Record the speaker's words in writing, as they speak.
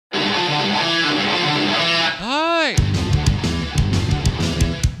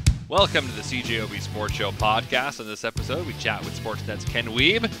Welcome to the CJOB Sports Show podcast. On this episode, we chat with Sportsnet's Ken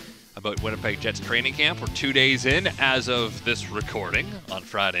Wiebe about Winnipeg Jets training camp. We're 2 days in as of this recording on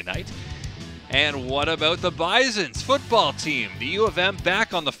Friday night. And what about the Bisons football team? The U of M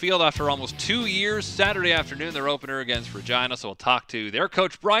back on the field after almost 2 years. Saturday afternoon, their opener against Regina. So we'll talk to their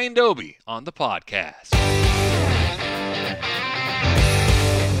coach, Brian Dobie, on the podcast.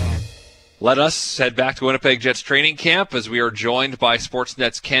 Let us head back to Winnipeg Jets training camp as we are joined by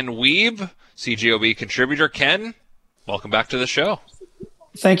Sportsnet's Ken Wiebe, CJOB contributor. Ken, welcome back to the show.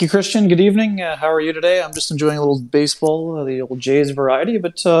 Thank you, Christian. Good evening. How are you today? I'm just enjoying a little baseball, the old Jays variety,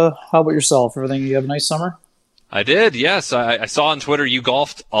 but how about yourself? Everything, you have a nice summer? I did, yes. I saw on Twitter you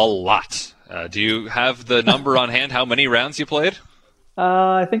golfed a lot. Do you have the number on hand, how many rounds you played?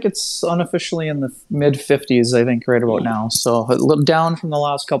 I think it's unofficially in the mid-50s, I think, right about now. So a little down from the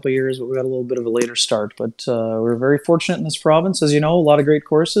last couple of years, but we got a little bit of a later start. But we're very fortunate in this province, as you know, a lot of great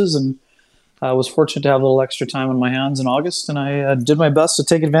courses, and I was fortunate to have a little extra time on my hands in August, and I did my best to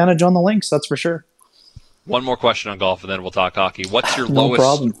take advantage on the links, that's for sure. One more question on golf, and then we'll talk hockey. What's your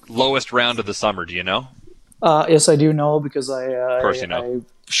lowest round of the summer, do you know? Yes, I do know, because I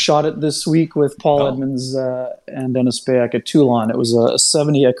shot it this week with Paul Edmonds and Dennis Bayak at Toulon. It was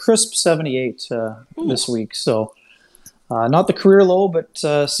a crisp 78 this week. So not the career low, but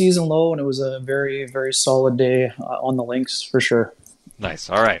season low, and it was a very, very solid day on the links for sure.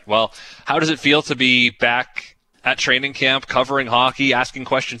 Nice. All right. Well, how does it feel to be back at training camp, covering hockey, asking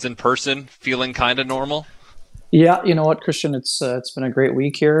questions in person, feeling kind of normal? Yeah, you know what, Christian, it's been a great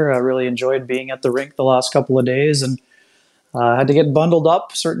week here. I really enjoyed being at the rink the last couple of days, and had to get bundled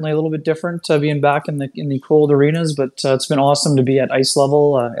up. Certainly a little bit different being back in the cold arenas, but it's been awesome to be at ice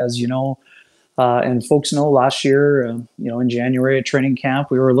level, as you know, and folks know. Last year, in January at training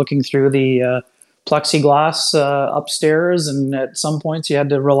camp, we were looking through the plexiglass upstairs, and at some points you had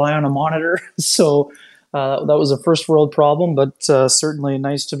to rely on a monitor. So that was a first world problem, but certainly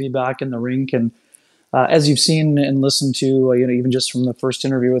nice to be back in the rink. And as you've seen and listened to, even just from the first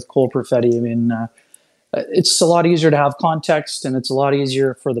interview with Cole Perfetti, I mean, it's a lot easier to have context, and it's a lot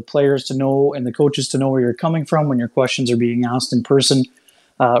easier for the players to know and the coaches to know where you're coming from when your questions are being asked in person,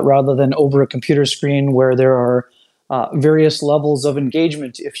 rather than over a computer screen where there are various levels of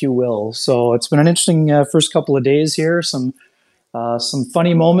engagement, if you will. So it's been an interesting first couple of days here. Some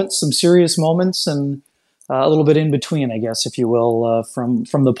funny moments, some serious moments, and a little bit in between, I guess, if you will, from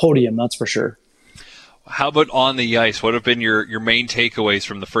the podium. That's for sure. How about on the ice? What have been your main takeaways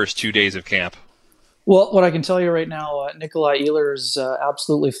from the first 2 days of camp? Well, what I can tell you right now, Nikolai Ehlers is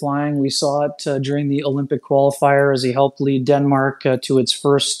absolutely flying. We saw it during the Olympic qualifier as he helped lead Denmark to its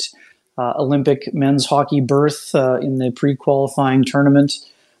first Olympic men's hockey berth in the pre-qualifying tournament.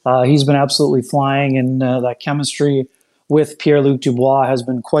 He's been absolutely flying, and that chemistry with Pierre-Luc Dubois has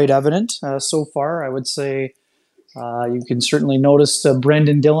been quite evident so far. I would say you can certainly notice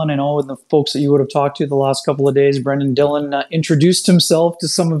Brendan Dillon, and all the folks that you would have talked to the last couple of days. Brendan Dillon introduced himself to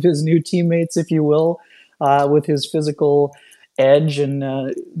some of his new teammates, if you will, with his physical edge.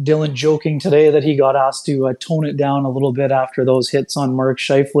 And Dillon joking today that he got asked to tone it down a little bit after those hits on Mark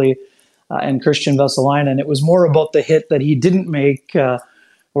Scheifele and Christian Vesalainen. And it was more about the hit that he didn't make,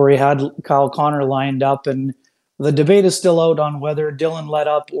 where he had Kyle Connor lined up. And the debate is still out on whether Dillon let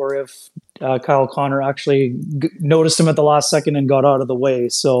up or if Kyle Connor actually noticed him at the last second and got out of the way.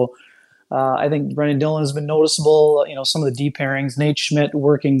 So I think Brendan Dillon has been noticeable. Some of the deep pairings, Nate Schmidt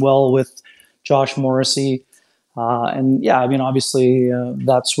working well with Josh Morrissey. And yeah, I mean, obviously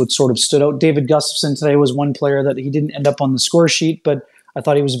that's what sort of stood out. David Gustafson today was one player that he didn't end up on the score sheet, but I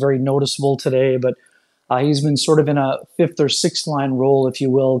thought he was very noticeable today. But he's been sort of in a fifth or sixth line role, if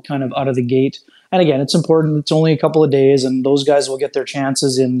you will, kind of out of the gate. And again, it's important. It's only a couple of days, and those guys will get their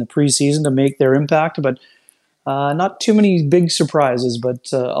chances in the preseason to make their impact. But not too many big surprises.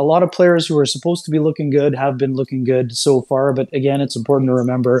 But a lot of players who are supposed to be looking good have been looking good so far. But again, it's important to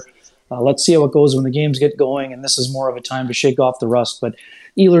remember, let's see how it goes when the games get going, and this is more of a time to shake off the rust. But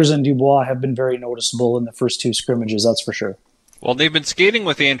Ehlers and Dubois have been very noticeable in the first two scrimmages, that's for sure. Well, they've been skating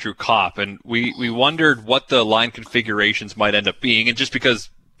with Andrew Kopp, and we wondered what the line configurations might end up being. And just because,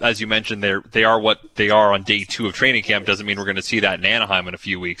 as you mentioned, they are what they are on day 2 of training camp doesn't mean we're going to see that in Anaheim in a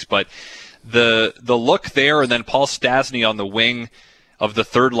few weeks. But the look there, and then Paul Stastny on the wing of the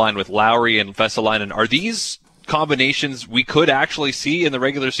third line with Lowry and Vesalainen, are these combinations we could actually see in the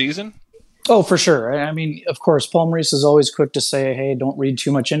regular season? Oh, for sure. I mean, of course, Paul Maurice is always quick to say, hey, don't read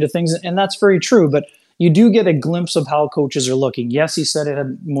too much into things. And that's very true. But you do get a glimpse of how coaches are looking. Yes, he said it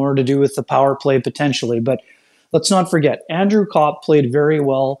had more to do with the power play potentially. But let's not forget, Andrew Kopp played very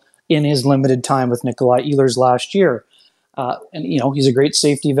well in his limited time with Nikolai Ehlers last year. And, he's a great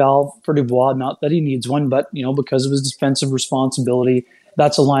safety valve for Dubois. Not that he needs one, but, because of his defensive responsibility,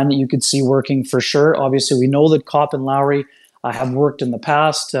 that's a line that you could see working for sure. Obviously, we know that Kopp and Lowry have worked in the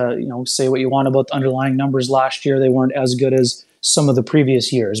past. Say what you want about the underlying numbers last year. They weren't as good as some of the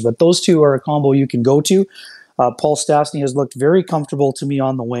previous years. But those two are a combo you can go to. Paul Stastny has looked very comfortable to me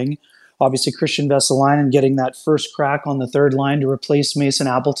on the wing. Obviously, Christian Vesalainen getting that first crack on the third line to replace Mason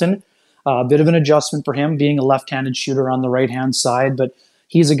Appleton. A bit of an adjustment for him, being a left-handed shooter on the right-hand side. But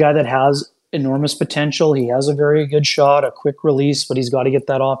he's a guy that has enormous potential. He has a very good shot, a quick release, but he's got to get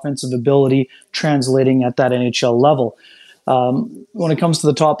that offensive ability translating at that NHL level. When it comes to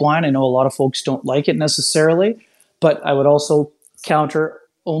the top line, I know a lot of folks don't like it necessarily, but I would also counter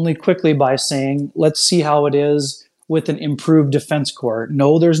only quickly by saying, let's see how it is with an improved defense core.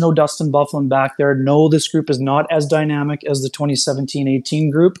 No, there's no Dustin Byfuglien back there. No, this group is not as dynamic as the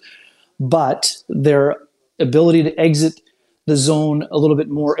 2017-18 group, but their ability to exit the zone a little bit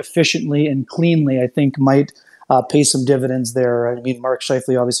more efficiently and cleanly, I think, might pay some dividends there. I mean, Mark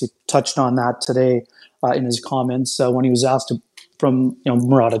Scheifele obviously touched on that today in his comments when he was asked from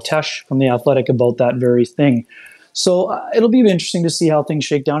Murat Atesh from The Athletic about that very thing. So it'll be interesting to see how things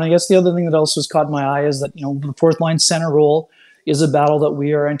shake down. I guess the other thing that also has caught my eye is that the fourth line center role is a battle that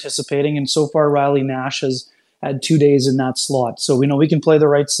we are anticipating, and so far Riley Nash has had 2 days in that slot. So we know we can play the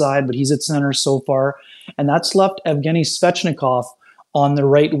right side, but he's at center so far, and that's left Evgeny Svechnikov on the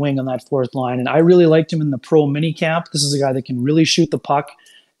right wing on that fourth line. And I really liked him in the pro mini camp. This is a guy that can really shoot the puck.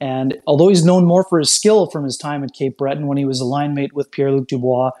 And although he's known more for his skill from his time at Cape Breton when he was a line mate with Pierre-Luc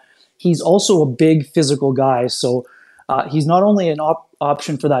Dubois, he's also a big physical guy. So he's not only an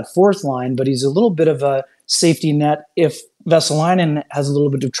option for that fourth line, but he's a little bit of a safety net if Vesalainen has a little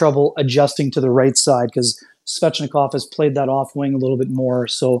bit of trouble adjusting to the right side, because Svechnikov has played that off wing a little bit more.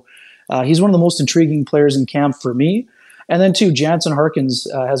 So he's one of the most intriguing players in camp for me. And then, too, Jansen Harkins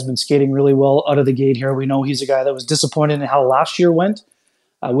has been skating really well out of the gate here. We know he's a guy that was disappointed in how last year went.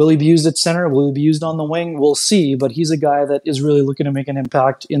 Will he be used at center? Will he be used on the wing? We'll see. But he's a guy that is really looking to make an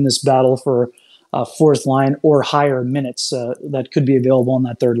impact in this battle for fourth line or higher minutes that could be available on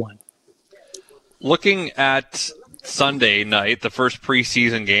that third line. Looking at Sunday night, the first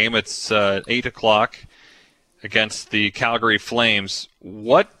preseason game, it's 8 o'clock against the Calgary Flames.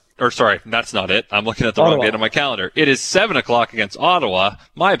 Sorry, that's not it. I'm looking at the wrong date on my calendar. It is 7 o'clock against Ottawa.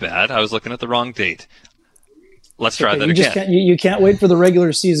 My bad. I was looking at the wrong date. Let's try that again. You can't wait for the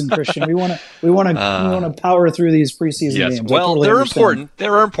regular season, Christian. We want to power through these preseason games. Well, totally they're important.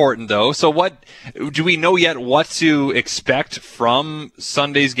 They're important, though. So, what do we know yet? What to expect from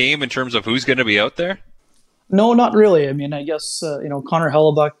Sunday's game in terms of who's going to be out there? No, not really. I mean, I guess Connor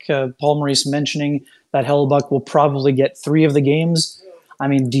Hellebuyck, Paul Maurice mentioning that Hellebuyck will probably get 3 of the games. I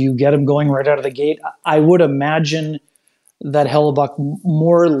mean, do you get him going right out of the gate? I would imagine that Hellebuyck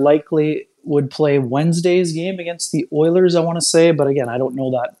more likely would play Wednesday's game against the Oilers, I want to say. But again, I don't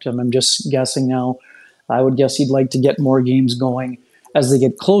know that. I'm just guessing now. I would guess he'd like to get more games going as they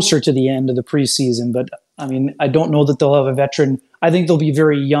get closer to the end of the preseason. But, I mean, I don't know that they'll have a veteran. I think they'll be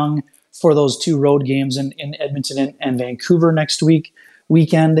very young for those 2 road games in Edmonton and Vancouver next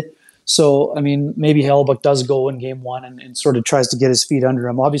weekend. So, I mean, maybe Hellebuyck does go in game 1 and sort of tries to get his feet under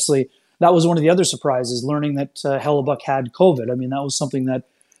him. Obviously, that was one of the other surprises, learning that Hellebuyck had COVID. I mean, that was something that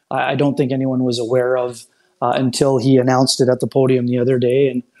I don't think anyone was aware of until he announced it at the podium the other day.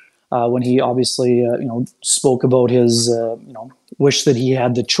 And when he obviously, spoke about his, wish that he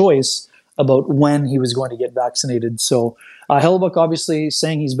had the choice about when he was going to get vaccinated. So Hellebuyck obviously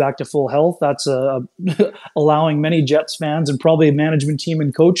saying he's back to full health. That's allowing many Jets fans and probably a management team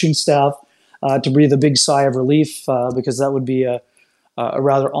and coaching staff to breathe a big sigh of relief because that would be a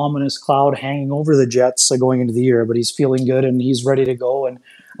rather ominous cloud hanging over the Jets going into the year. But he's feeling good and he's ready to go. And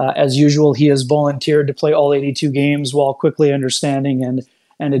as usual, he has volunteered to play all 82 games while quickly understanding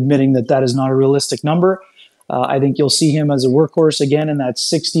and admitting that that is not a realistic number. I think you'll see him as a workhorse again in that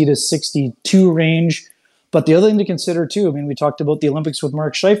 60 to 62 range. But the other thing to consider, too, I mean, we talked about the Olympics with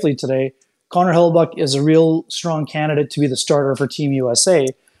Mark Scheifele today. Connor Hellebuyck is a real strong candidate to be the starter for Team USA.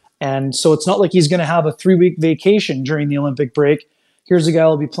 And so it's not like he's going to have a 3-week vacation during the Olympic break. Here's a guy who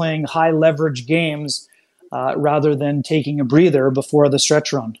will be playing high-leverage games rather than taking a breather before the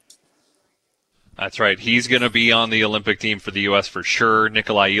stretch run. That's right. He's going to be on the Olympic team for the U.S. for sure.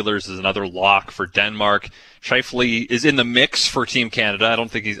 Nikolai Ehlers is another lock for Denmark. Scheifele is in the mix for Team Canada. I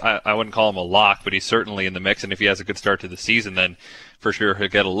don't think I wouldn't call him a lock, but he's certainly in the mix. And if he has a good start to the season, then for sure he'll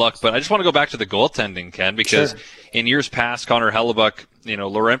get a look. But I just want to go back to the goaltending, Ken, because in years past, Connor Hellebuyck,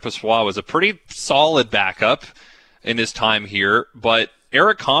 Laurent Passois was a pretty solid backup in his time here. But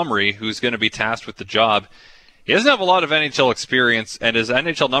Eric Comrie, who's going to be tasked with the job, He doesn't have a lot of NHL experience, and his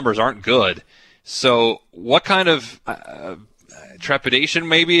NHL numbers aren't good. So what kind of trepidation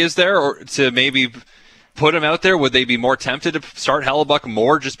maybe is there, or to maybe put him out there? Would they be more tempted to start Hellebuyck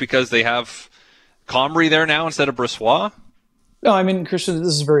more just because they have Comrie there now instead of Brossoit? No, I mean, Christian,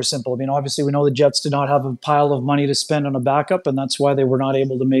 this is very simple. I mean, obviously, we know the Jets did not have a pile of money to spend on a backup, and that's why they were not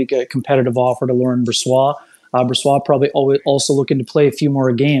able to make a competitive offer to Laurent Brossoit. Brossoit probably also looking to play a few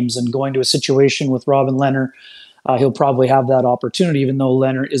more games, and going to a situation with Robin Lehner, he'll probably have that opportunity, even though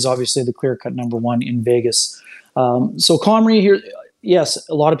Lehner is obviously the clear-cut number one in Vegas. So Comrie here, yes,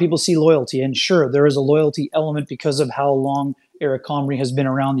 a lot of people see loyalty, and sure, there is a loyalty element because of how long Eric Comrie has been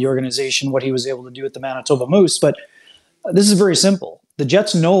around the organization, what he was able to do at the Manitoba Moose, but this is very simple. The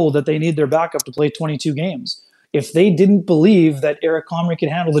Jets know that they need their backup to play 22 games. If they didn't believe that Eric Comrie could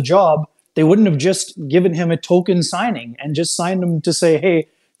handle the job, they wouldn't have just given him a token signing and just signed him to say, hey,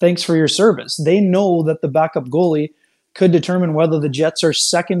 thanks for your service. They know that the backup goalie could determine whether the Jets are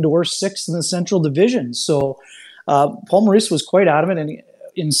second or sixth in the Central Division. So Paul Maurice was quite adamant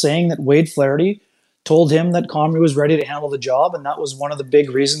in saying that Wade Flaherty told him that Comrie was ready to handle the job, and that was one of the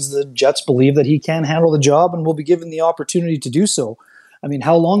big reasons the Jets believe that he can handle the job and will be given the opportunity to do so. I mean,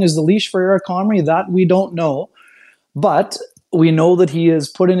 how long is the leash for Eric Comrie? That we don't know, but we know that he has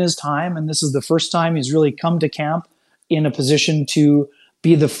put in his time, and this is the first time he's really come to camp in a position to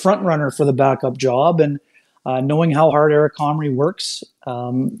be the front runner for the backup job. And knowing how hard Eric Comrie works,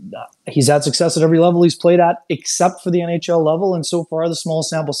 he's had success at every level he's played at, except for the NHL level, and so far the small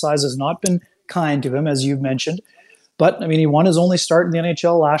sample size has not been kind to him, as you've mentioned. But I mean, he won his only start in the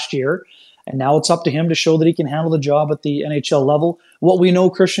NHL last year, and now it's up to him to show that he can handle the job at the NHL level. What we know,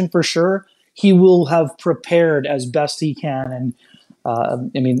 Christian, for sure, he will have prepared as best he can, and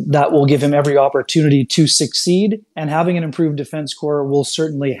I mean, that will give him every opportunity to succeed, and having an improved defense core will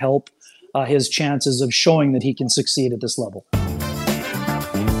certainly help his chances of showing that he can succeed at this level.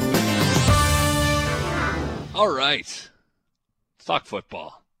 All right, let's talk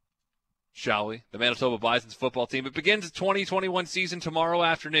football, shall we? The Manitoba Bison's football team, it begins the 2021 season tomorrow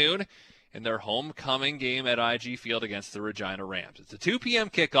afternoon in their homecoming game at IG Field against the Regina Rams. It's a 2 p.m.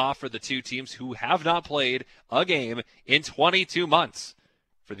 kickoff for the two teams who have not played a game in 22 months.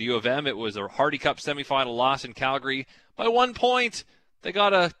 For the U of M, it was a Hardy Cup semifinal loss in Calgary by 1 point. They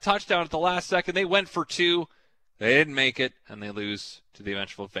got a touchdown at the last second. They went for two. They didn't make it, and they lose to the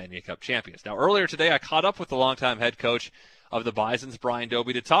eventual Vanier Cup champions. Now, earlier today, I caught up with the longtime head coach of the Bisons, Brian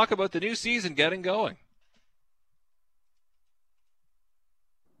Dobie, to talk about the new season getting going.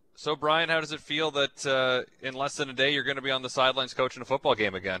 So, Brian, how does it feel that in less than a day you're going to be on the sidelines coaching a football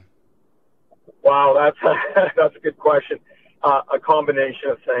game again? Wow, that's a good question. A combination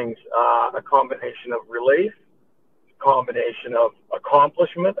of things, a combination of relief, a combination of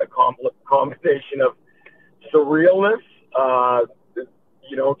accomplishment, a combination of surrealness,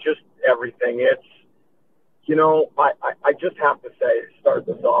 just everything. It's, I just have to say, start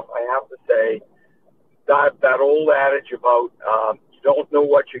this off, I have to say that old adage about you don't know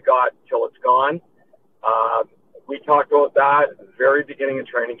what you got till it's gone. We talked about that at the very beginning of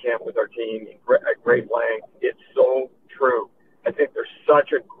training camp with our team at great length. It's so true. I think there's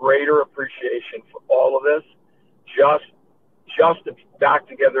such a greater appreciation for all of this, just to be back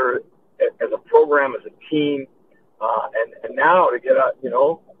together as a program, as a team, and now to get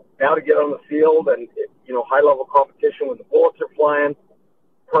on the field and high level competition when the bullets are flying.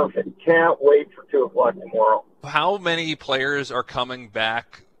 Perfect. Can't wait for 2:00 tomorrow. How many players are coming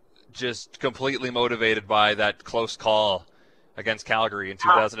back just completely motivated by that close call against Calgary in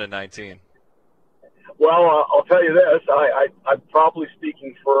 2019? Well, I'll tell you this. I'm probably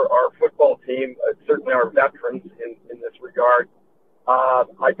speaking for our football team, certainly our veterans in this regard.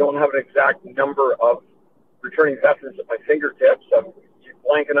 I don't have an exact number of returning veterans at my fingertips. I'm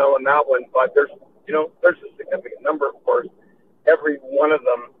blanking out on that one, but there's a significant number, of course. Every one of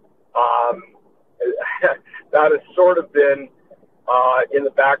them that has sort of been in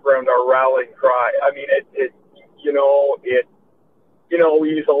the background our rallying cry. I mean, we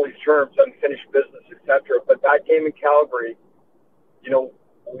use all these terms, unfinished business, etc. But that game in Calgary,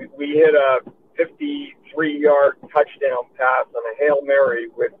 we hit a 53-yard touchdown pass on a Hail Mary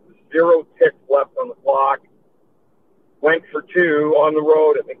with 0 ticks left on the clock. Went for two on the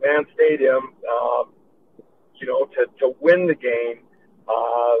road at McMahon Stadium, to win the game.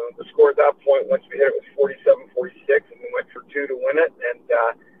 The score at that point, once we hit it, was 47-46, and we went for two to win it. And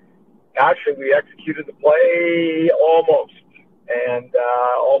actually, we executed the play almost, and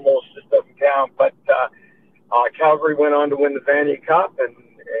almost just doesn't count. But Calgary went on to win the Vanier Cup, and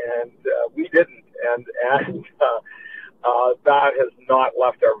we didn't. And that has not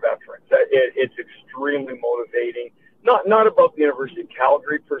left our veterans. It's extremely motivating. Not about the University of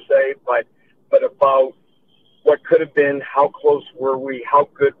Calgary per se, but about what could have been, how close were we, how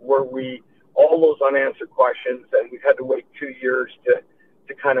good were we, all those unanswered questions, and we've had to wait 2 years to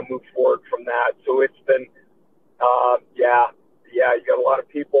kind of move forward from that. So it's been, you got a lot of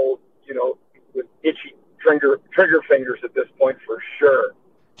people, with itchy trigger fingers at this point for sure.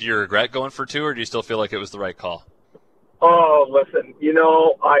 Do you regret going for 2, or do you still feel like it was the right call? Oh, listen,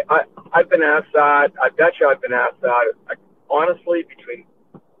 I've been asked that. I bet you I've been asked that. Honestly, between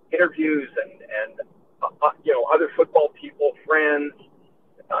interviews and other football people, friends,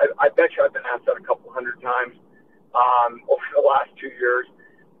 I bet you I've been asked that a couple hundred times over the last 2 years.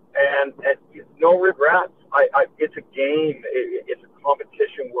 And no regrets. It's a game. It's a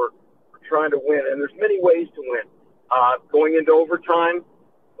competition. We're trying to win, and there's many ways to win. Going into overtime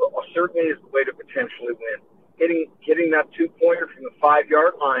certainly is the way to potentially win. Hitting that 2-pointer from the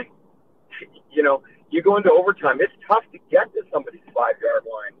 5-yard line, you go into overtime. It's tough to get to somebody's 5-yard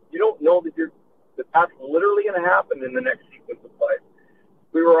line. You don't know that that's literally going to happen in the next sequence of plays.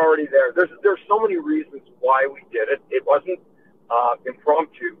 We were already there. There's so many reasons why we did it. It wasn't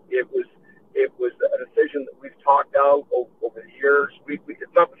impromptu. It was a decision that we've talked out over the years.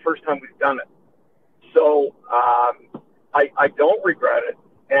 It's not the first time we've done it. So I don't regret it.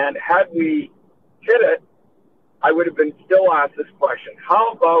 And had we hit it, I would have been still asked this question.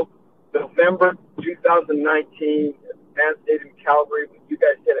 How about November 2019 at Van Stadium, Calgary, when you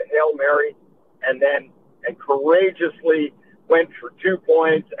guys hit a Hail Mary and courageously went for 2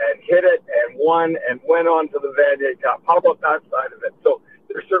 points and hit it and won and went on to the Vanier Cup? How about that side of it? So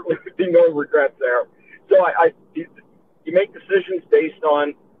there certainly would be no regrets there. So you make decisions based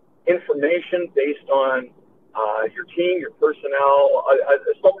on information, based on your team, your personnel,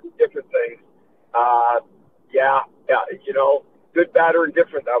 so many different things. Good, bad, or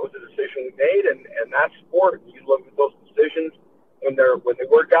indifferent. That was a decision we made, and that's sport. You look at those decisions when they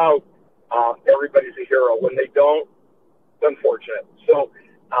work out. Everybody's a hero. When they don't, it's unfortunate. So,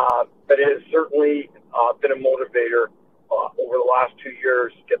 but it has certainly been a motivator over the last 2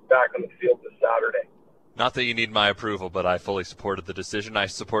 years to get back on the field this Saturday. Not that you need my approval, but I fully supported the decision. I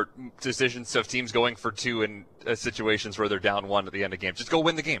support decisions of teams going for 2 in situations where they're down 1 at the end of games. Just go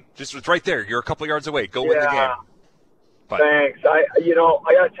win the game. Just it's right there. You're a couple yards away. Go win the game. But, thanks. I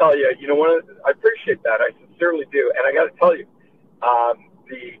got to tell you, I appreciate that. I sincerely do. And I got to tell you, I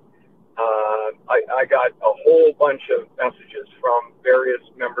got a whole bunch of messages from various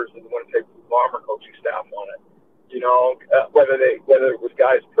members of the Winnipeg Blue Bomber coaching staff on it. Whether it was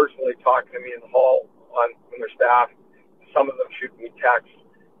guys personally talking to me in the hall from their staff, some of them shooting me texts,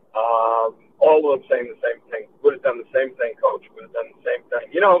 all of them saying the same thing. Would have done the same thing, coach. Would have done the same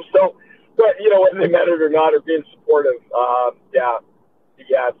thing. So, but whether they meant it or not, or being supportive,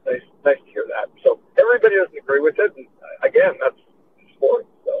 it's nice to hear that. So everybody doesn't agree with it, and again, that's sport.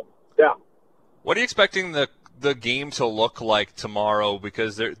 So yeah. What are you expecting the game to look like tomorrow?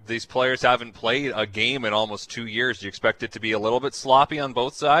 Because these players haven't played a game in almost 2 years. Do you expect it to be a little bit sloppy on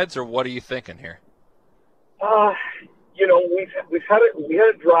both sides, or what are you thinking here? We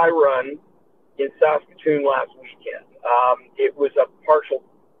had a dry run in Saskatoon last weekend. It was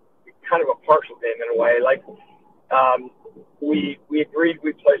kind of a partial game in a way. Like we agreed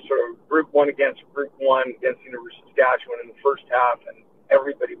we'd play sort of Group 1 against Group 1 against University of Saskatchewan in the first half, and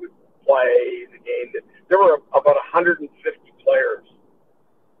everybody would play the game. There were about 150 players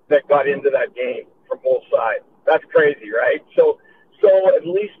that got into that game from both sides. That's crazy, right? So at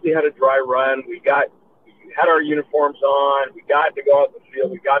least we had a dry run. We had our uniforms on. We got to go out in the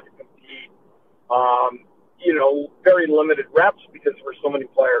field. We got to compete. Very limited reps because there were so many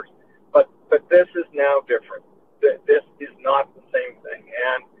players. But this is now different. This is not the same thing.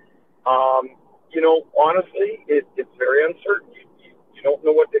 And, honestly, it's very uncertain. You don't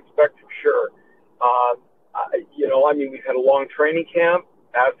know what to expect for sure. We've had a long training camp,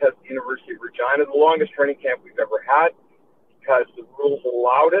 as has the University of Regina, the longest training camp we've ever had because the rules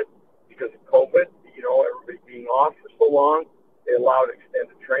allowed it because of COVID. Everybody being off for so long, they allowed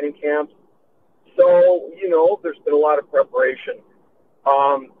extended training camps. So, there's been a lot of preparation.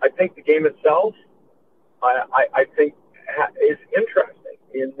 I think the game itself, I think is interesting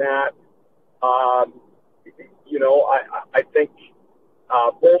in that, I think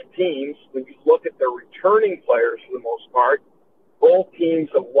both teams, when you look at their returning players for the most part, both teams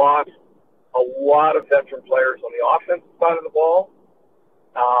have lost a lot of veteran players on the offensive side of the ball.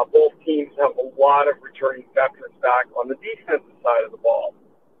 Both teams have a lot of returning veterans back on the defensive side of the ball.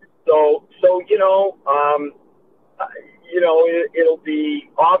 So it'll be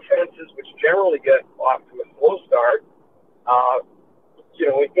offenses which generally get off to a slow start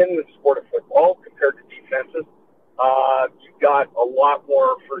in the sport of football compared to defenses, you've got a lot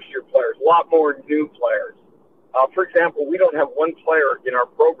more first-year players, a lot more new players. For example, we don't have one player in our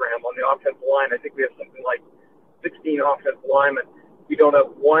program on the offensive line. I think we have something like 16 offensive linemen. We don't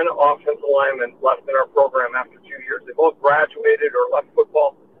have one offensive lineman left in our program after 2 years. They've all graduated or left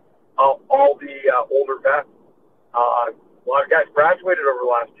football. All the older vets. A lot of guys graduated over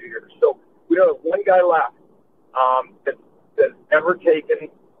the last 2 years. So we don't have one guy left that's ever taken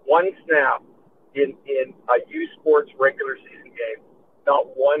one snap in a U Sports regular season game.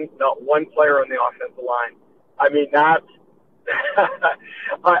 Not one player on the offensive line. I mean, that's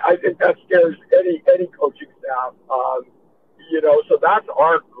I think that scares any coaching staff. So that's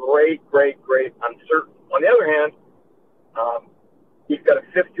our great uncertainty. On the other hand, we've got a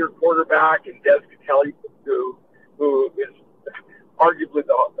fifth-year quarterback in Des Catelli, who is arguably,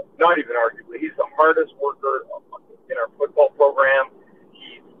 not even arguably, he's the hardest worker in our football program.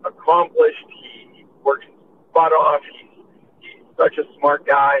 He's accomplished. He works his butt off. He's such a smart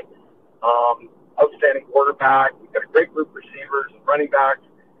guy. Outstanding quarterback. We've got a great group of receivers and running backs.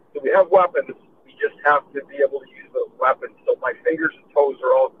 So we have weapons. We just have to be able to use those weapons. So my fingers and toes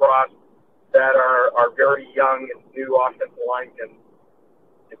are all crossed that our very young and new offensive line can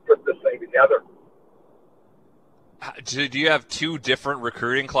put this thing together. Do you have two different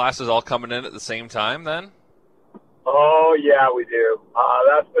recruiting classes all coming in at the same time then? Oh, yeah, we do.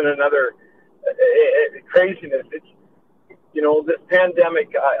 That's been another craziness. It's, this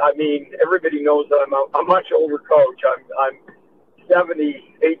pandemic, I mean, everybody knows that I'm a much older coach. I'm 70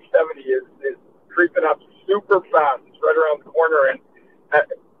 is creeping up super fast. It's right around the corner.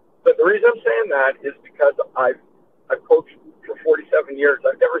 But the reason I'm saying that is because I've coached for 47 years.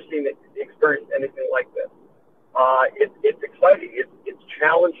 I've never seen experienced anything like this. It's exciting. It's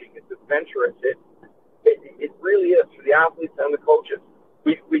challenging. It's adventurous. It really is for the athletes and the coaches.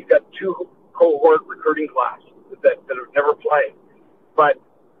 We've got two cohort recruiting classes that have never played, but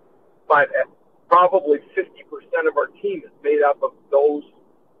probably 50% of our team is made up of those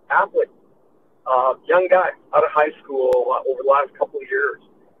athletes, young guys out of high school over the last couple of years,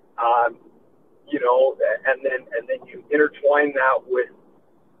 and then you intertwine that with,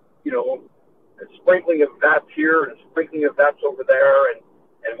 a sprinkling of vets here and a sprinkling of vets over there, and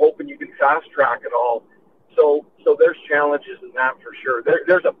hoping you can fast track it all. So there's challenges in that for sure.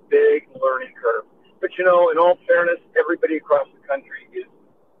 There's a big learning curve. But, in all fairness, everybody across the country is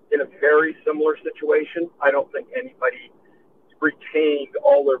in a very similar situation. I don't think anybody retained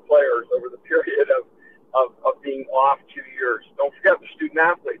all their players over the period of being off 2 years. Don't forget the student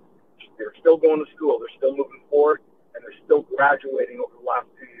athletes. They're still going to school. They're still moving forward, and they're still graduating over the last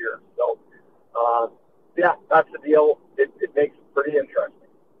 2 years. So, that's the deal. It makes it pretty interesting.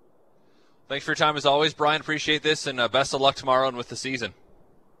 Thanks for your time as always, Brian. Appreciate this, and best of luck tomorrow and with the season.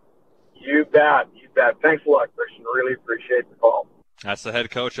 You bet. Thanks a lot, Christian. Really appreciate the call. That's the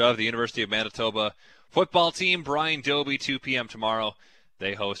head coach of the University of Manitoba football team, Brian Dobie. 2 p.m. tomorrow.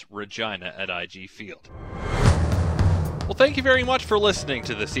 They host Regina at IG Field. Well, thank you very much for listening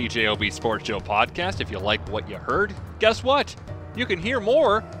to the CJOB Sports Show podcast. If you like what you heard, guess what? You can hear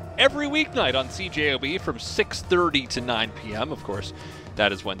more every weeknight on CJOB from 6:30 to 9 p.m. Of course,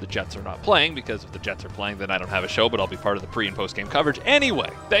 that is when the Jets are not playing, because if the Jets are playing, then I don't have a show, but I'll be part of the pre- and post-game coverage. Anyway,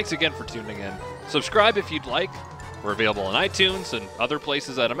 thanks again for tuning in. Subscribe if you'd like. We're available on iTunes and other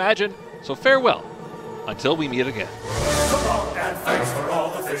places, I'd imagine. So farewell, until we meet again. So long and thanks for all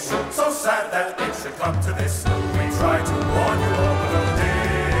the fish. So sad that it should come to this. We try to warn you all, but